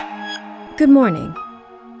Good morning.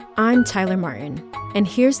 I'm Tyler Martin, and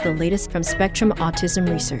here's the latest from Spectrum Autism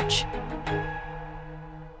Research.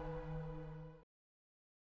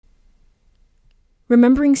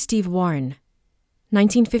 Remembering Steve Warren,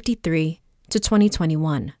 1953 to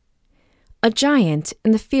 2021. A Giant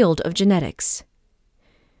in the Field of Genetics,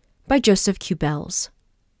 by Joseph Q. Bells.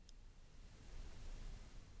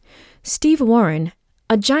 Steve Warren,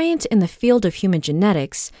 a giant in the field of human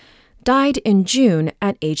genetics, died in June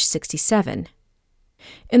at age 67.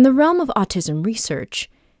 In the realm of autism research,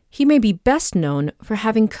 he may be best known for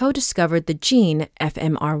having co-discovered the gene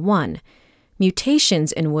FMR1,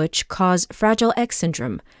 mutations in which cause Fragile X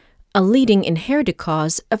syndrome, a leading inherited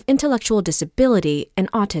cause of intellectual disability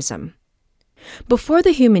and autism. Before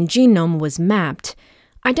the human genome was mapped,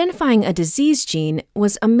 identifying a disease gene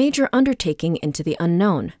was a major undertaking into the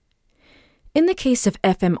unknown. In the case of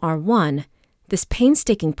FMR1, this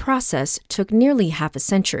painstaking process took nearly half a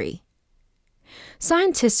century.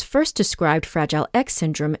 Scientists first described Fragile X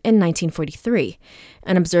syndrome in 1943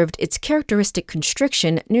 and observed its characteristic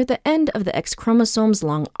constriction near the end of the X chromosome's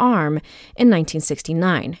long arm in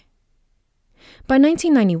 1969. By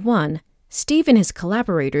 1991, Steve and his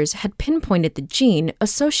collaborators had pinpointed the gene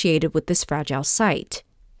associated with this fragile site.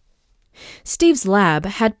 Steve's lab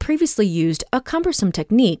had previously used a cumbersome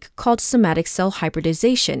technique called somatic cell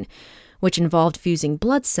hybridization, which involved fusing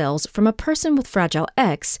blood cells from a person with Fragile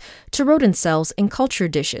X to rodent cells in culture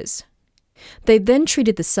dishes. They then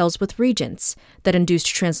treated the cells with reagents that induced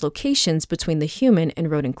translocations between the human and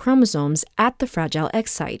rodent chromosomes at the Fragile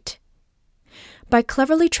X site. By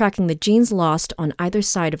cleverly tracking the genes lost on either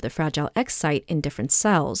side of the Fragile X site in different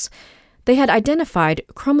cells, they had identified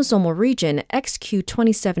chromosomal region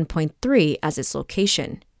XQ27.3 as its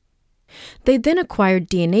location. They then acquired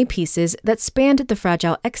DNA pieces that spanned the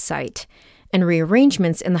Fragile X site and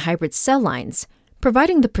rearrangements in the hybrid cell lines,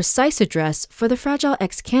 providing the precise address for the Fragile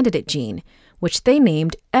X candidate gene, which they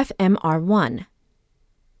named FMR1.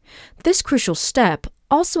 This crucial step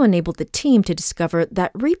also enabled the team to discover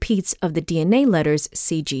that repeats of the DNA letters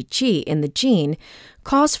CGG in the gene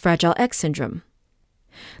cause Fragile X syndrome.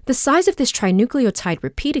 The size of this trinucleotide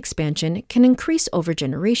repeat expansion can increase over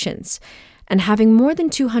generations, and having more than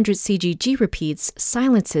 200 CGG repeats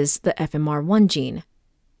silences the FMR1 gene.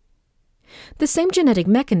 The same genetic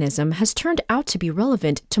mechanism has turned out to be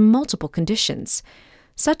relevant to multiple conditions,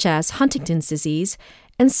 such as Huntington's disease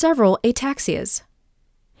and several ataxias.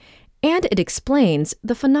 And it explains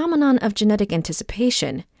the phenomenon of genetic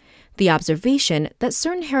anticipation, the observation that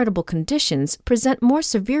certain heritable conditions present more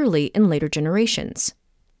severely in later generations.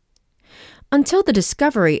 Until the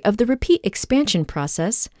discovery of the repeat expansion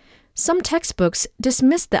process, some textbooks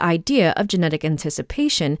dismissed the idea of genetic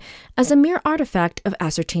anticipation as a mere artifact of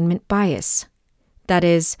ascertainment bias. That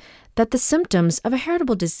is, that the symptoms of a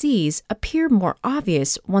heritable disease appear more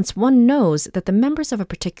obvious once one knows that the members of a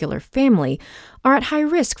particular family are at high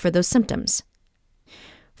risk for those symptoms.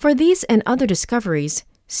 For these and other discoveries,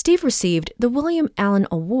 Steve received the William Allen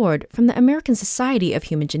Award from the American Society of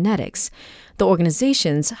Human Genetics, the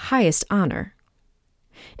organization's highest honor.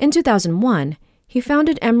 In 2001, he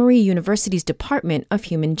founded Emory University's Department of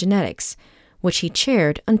Human Genetics, which he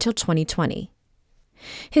chaired until 2020.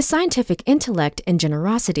 His scientific intellect and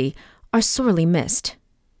generosity are sorely missed.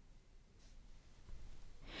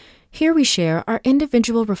 Here we share our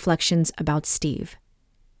individual reflections about Steve.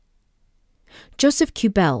 Joseph Q.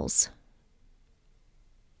 Bells.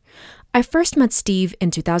 I first met Steve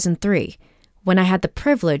in 2003, when I had the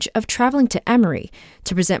privilege of traveling to Emory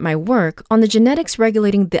to present my work on the genetics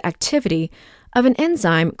regulating the activity of an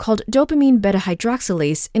enzyme called dopamine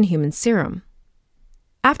beta-hydroxylase in human serum.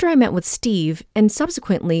 After I met with Steve and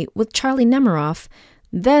subsequently with Charlie Nemiroff,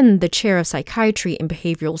 then the chair of psychiatry and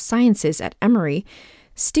behavioral sciences at Emory,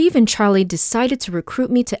 Steve and Charlie decided to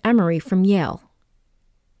recruit me to Emory from Yale.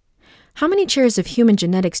 How many chairs of human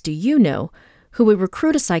genetics do you know who would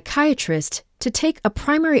recruit a psychiatrist to take a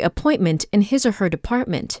primary appointment in his or her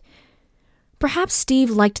department? Perhaps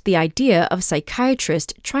Steve liked the idea of a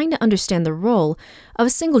psychiatrist trying to understand the role of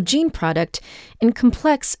a single gene product in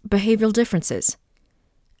complex behavioral differences.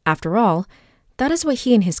 After all, that is what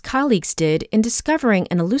he and his colleagues did in discovering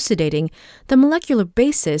and elucidating the molecular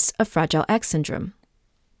basis of Fragile X syndrome.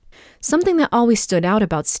 Something that always stood out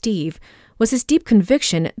about Steve was his deep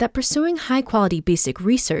conviction that pursuing high-quality basic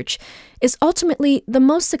research is ultimately the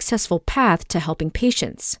most successful path to helping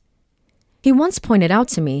patients. He once pointed out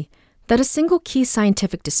to me that a single key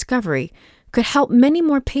scientific discovery could help many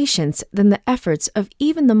more patients than the efforts of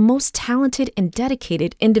even the most talented and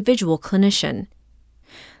dedicated individual clinician.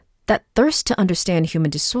 That thirst to understand human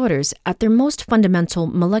disorders at their most fundamental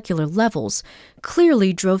molecular levels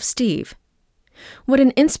clearly drove Steve. What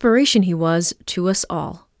an inspiration he was to us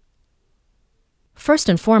all. First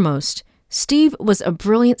and foremost, Steve was a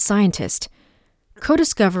brilliant scientist,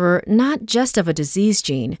 co-discoverer not just of a disease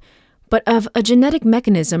gene, but of a genetic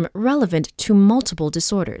mechanism relevant to multiple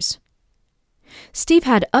disorders. Steve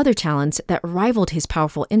had other talents that rivaled his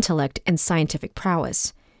powerful intellect and scientific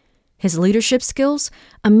prowess. His leadership skills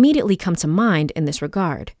immediately come to mind in this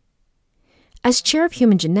regard. As chair of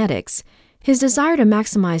human genetics, his desire to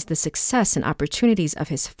maximize the success and opportunities of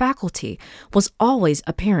his faculty was always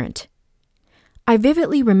apparent. I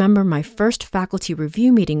vividly remember my first faculty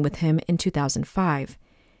review meeting with him in 2005.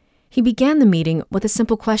 He began the meeting with a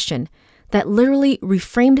simple question that literally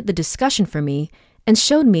reframed the discussion for me and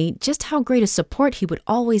showed me just how great a support he would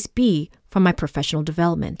always be for my professional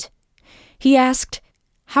development. He asked,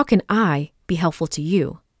 "How can I be helpful to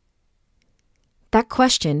you?" That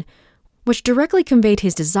question, which directly conveyed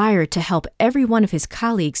his desire to help every one of his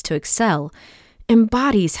colleagues to excel,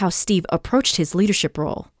 embodies how Steve approached his leadership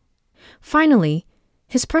role. Finally,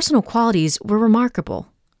 his personal qualities were remarkable.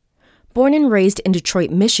 Born and raised in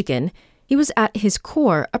Detroit, Michigan, he was at his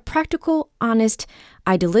core a practical, honest,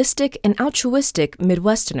 idealistic, and altruistic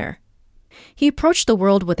Midwesterner. He approached the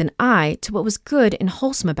world with an eye to what was good and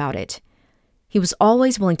wholesome about it. He was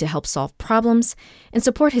always willing to help solve problems and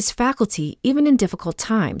support his faculty even in difficult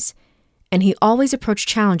times, and he always approached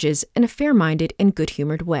challenges in a fair-minded and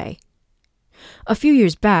good-humored way. A few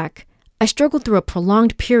years back, I struggled through a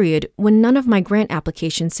prolonged period when none of my grant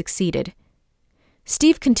applications succeeded.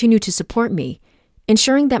 Steve continued to support me,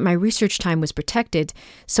 ensuring that my research time was protected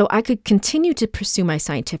so I could continue to pursue my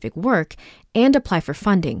scientific work and apply for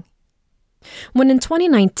funding. When in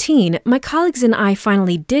 2019, my colleagues and I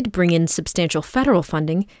finally did bring in substantial federal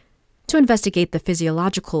funding to investigate the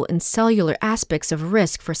physiological and cellular aspects of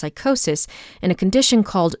risk for psychosis in a condition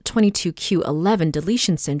called 22q11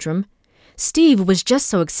 deletion syndrome, Steve was just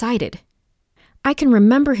so excited. I can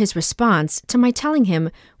remember his response to my telling him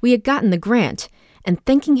we had gotten the grant and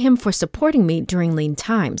thanking him for supporting me during lean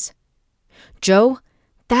times. "Joe,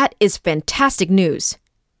 that is fantastic news."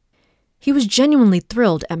 He was genuinely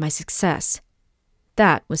thrilled at my success.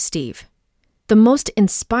 That was Steve, the most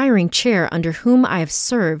inspiring chair under whom I have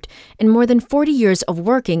served in more than 40 years of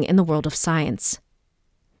working in the world of science.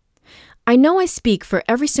 I know I speak for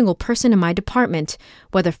every single person in my department,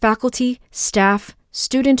 whether faculty, staff,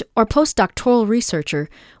 student, or postdoctoral researcher,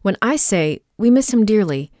 when I say we miss him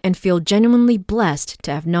dearly and feel genuinely blessed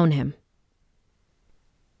to have known him.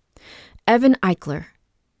 Evan Eichler.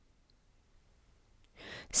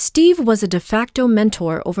 Steve was a de facto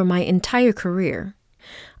mentor over my entire career.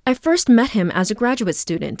 I first met him as a graduate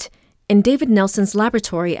student in David Nelson's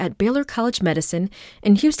laboratory at Baylor College Medicine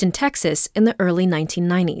in Houston, Texas in the early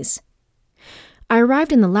 1990s. I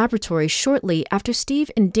arrived in the laboratory shortly after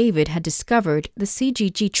Steve and David had discovered the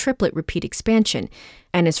CGG triplet repeat expansion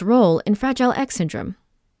and its role in Fragile X syndrome.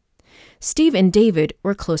 Steve and David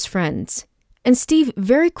were close friends, and Steve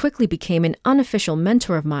very quickly became an unofficial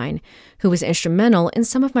mentor of mine who was instrumental in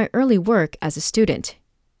some of my early work as a student.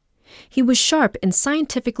 He was sharp and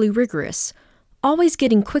scientifically rigorous, always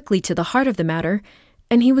getting quickly to the heart of the matter,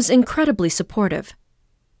 and he was incredibly supportive.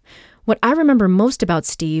 What I remember most about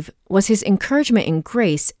Steve was his encouragement and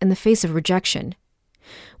grace in the face of rejection.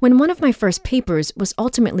 When one of my first papers was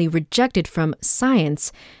ultimately rejected from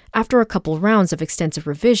Science after a couple rounds of extensive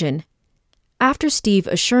revision, after Steve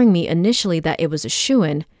assuring me initially that it was a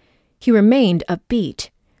shoo-in, he remained upbeat,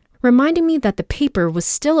 reminding me that the paper was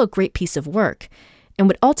still a great piece of work and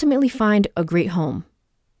would ultimately find a great home.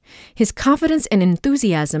 His confidence and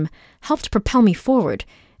enthusiasm helped propel me forward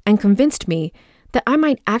and convinced me that I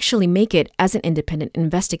might actually make it as an independent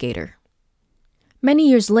investigator. Many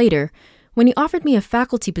years later, when he offered me a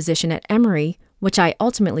faculty position at Emory, which I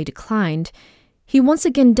ultimately declined, he once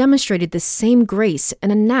again demonstrated the same grace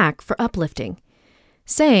and a knack for uplifting,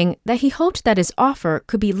 saying that he hoped that his offer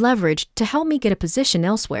could be leveraged to help me get a position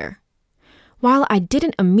elsewhere. While I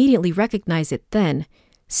didn't immediately recognize it then,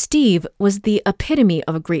 Steve was the epitome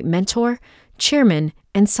of a great mentor, chairman,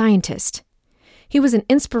 and scientist. He was an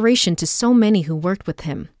inspiration to so many who worked with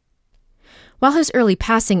him. While his early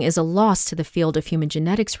passing is a loss to the field of human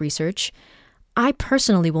genetics research, I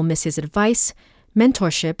personally will miss his advice,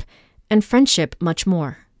 mentorship, and friendship much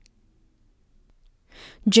more.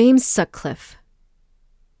 James Sutcliffe.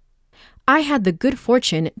 I had the good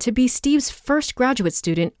fortune to be Steve's first graduate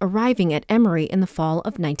student arriving at Emory in the fall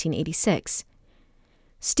of 1986.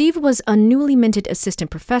 Steve was a newly minted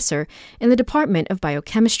assistant professor in the Department of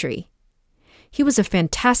Biochemistry. He was a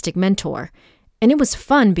fantastic mentor, and it was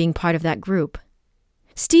fun being part of that group.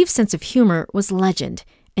 Steve's sense of humor was legend,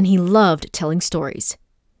 and he loved telling stories.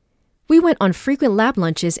 We went on frequent lab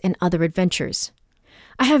lunches and other adventures.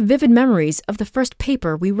 I have vivid memories of the first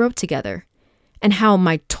paper we wrote together, and how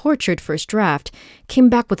my tortured first draft came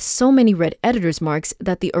back with so many red editor's marks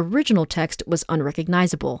that the original text was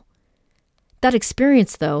unrecognizable. That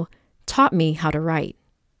experience, though, taught me how to write.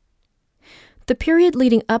 The period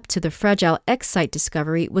leading up to the Fragile X site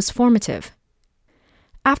discovery was formative.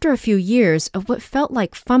 After a few years of what felt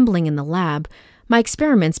like fumbling in the lab, my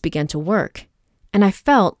experiments began to work, and I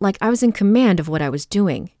felt like I was in command of what I was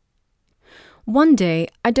doing. One day,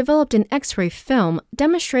 I developed an X-ray film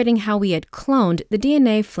demonstrating how we had cloned the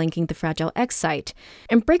DNA flanking the Fragile X site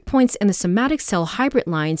and breakpoints in the somatic cell hybrid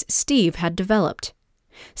lines Steve had developed.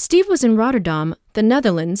 Steve was in Rotterdam, the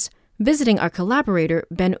Netherlands, visiting our collaborator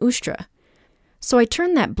Ben Oostra. So I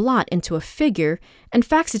turned that blot into a figure and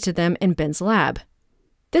faxed it to them in Ben's lab.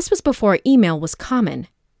 This was before email was common.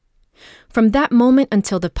 From that moment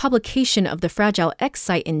until the publication of the Fragile X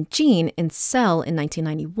site in Gene in Cell in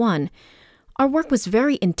 1991, our work was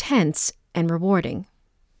very intense and rewarding.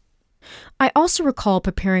 I also recall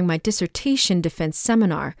preparing my dissertation defense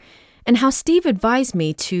seminar and how Steve advised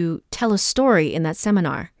me to tell a story in that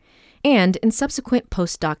seminar and in subsequent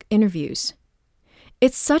postdoc interviews.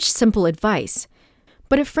 It's such simple advice,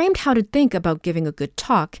 but it framed how to think about giving a good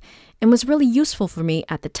talk and was really useful for me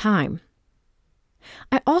at the time.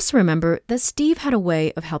 I also remember that Steve had a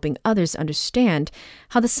way of helping others understand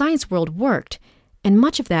how the science world worked, and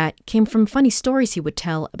much of that came from funny stories he would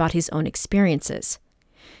tell about his own experiences.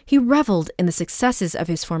 He reveled in the successes of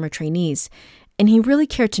his former trainees, and he really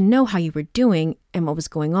cared to know how you were doing and what was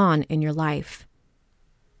going on in your life.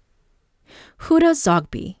 Huda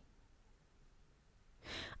Zogby.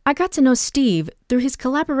 I got to know Steve through his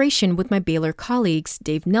collaboration with my Baylor colleagues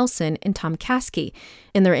Dave Nelson and Tom Caskey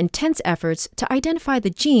in their intense efforts to identify the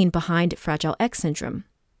gene behind Fragile X syndrome.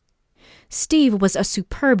 Steve was a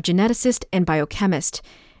superb geneticist and biochemist,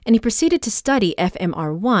 and he proceeded to study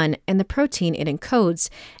FMR1 and the protein it encodes,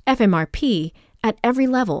 FMRP, at every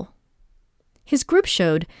level. His group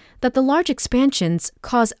showed that the large expansions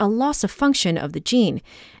cause a loss of function of the gene,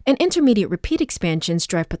 and intermediate repeat expansions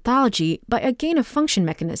drive pathology by a gain-of-function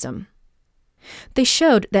mechanism. They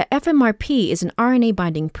showed that FMRP is an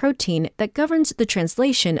RNA-binding protein that governs the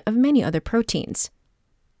translation of many other proteins.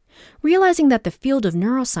 Realizing that the field of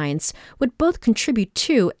neuroscience would both contribute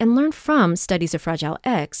to and learn from studies of Fragile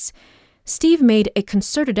X, Steve made a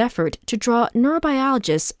concerted effort to draw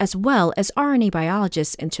neurobiologists as well as RNA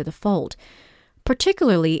biologists into the fold,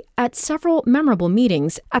 particularly at several memorable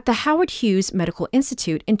meetings at the Howard Hughes Medical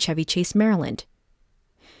Institute in Chevy Chase, Maryland.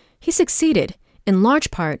 He succeeded, in large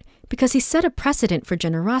part, because he set a precedent for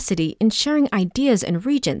generosity in sharing ideas and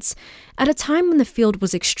reagents at a time when the field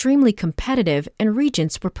was extremely competitive and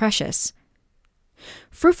reagents were precious.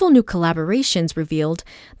 Fruitful new collaborations revealed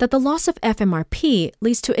that the loss of FMRP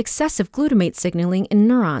leads to excessive glutamate signaling in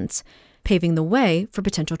neurons, paving the way for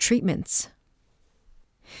potential treatments.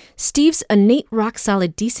 Steve's innate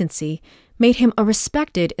rock-solid decency made him a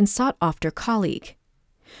respected and sought-after colleague.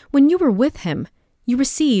 When you were with him, you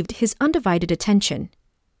received his undivided attention.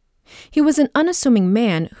 He was an unassuming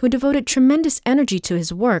man who devoted tremendous energy to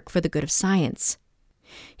his work for the good of science.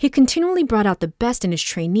 He continually brought out the best in his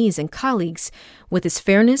trainees and colleagues with his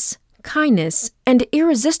fairness, kindness, and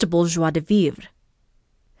irresistible joie de vivre.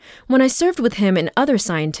 When I served with him and other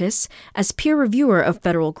scientists as peer reviewer of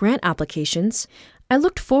federal grant applications, I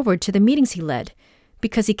looked forward to the meetings he led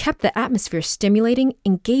because he kept the atmosphere stimulating,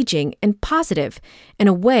 engaging, and positive in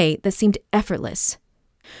a way that seemed effortless.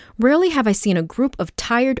 Rarely have I seen a group of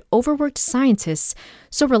tired, overworked scientists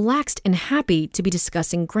so relaxed and happy to be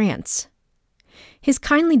discussing grants. His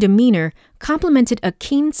kindly demeanor complemented a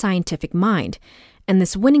keen scientific mind, and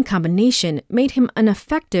this winning combination made him an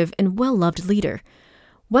effective and well-loved leader,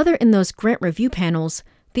 whether in those grant review panels,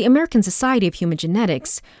 the American Society of Human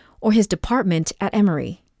Genetics, or his department at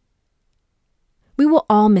Emory. We will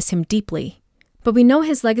all miss him deeply, but we know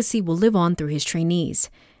his legacy will live on through his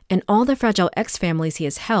trainees and all the Fragile X families he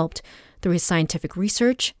has helped through his scientific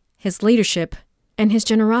research, his leadership, and his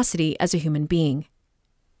generosity as a human being.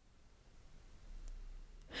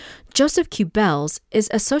 Joseph Q. Bells is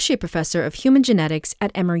Associate Professor of Human Genetics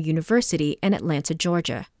at Emory University in Atlanta,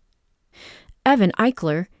 Georgia. Evan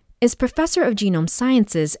Eichler is Professor of Genome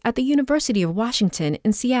Sciences at the University of Washington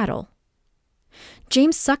in Seattle.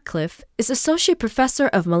 James Sutcliffe is Associate Professor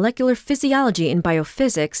of Molecular Physiology and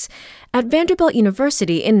Biophysics at Vanderbilt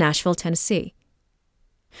University in Nashville, Tennessee.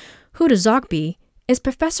 Huda Zogby is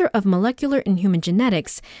Professor of Molecular and Human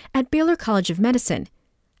Genetics at Baylor College of Medicine,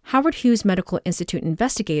 Howard Hughes Medical Institute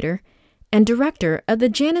investigator, and Director of the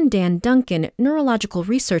Jan and Dan Duncan Neurological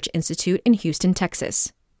Research Institute in Houston,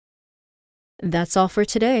 Texas. That's all for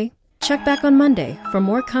today. Check back on Monday for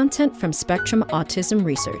more content from Spectrum Autism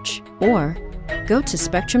Research, or go to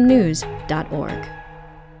spectrumnews.org.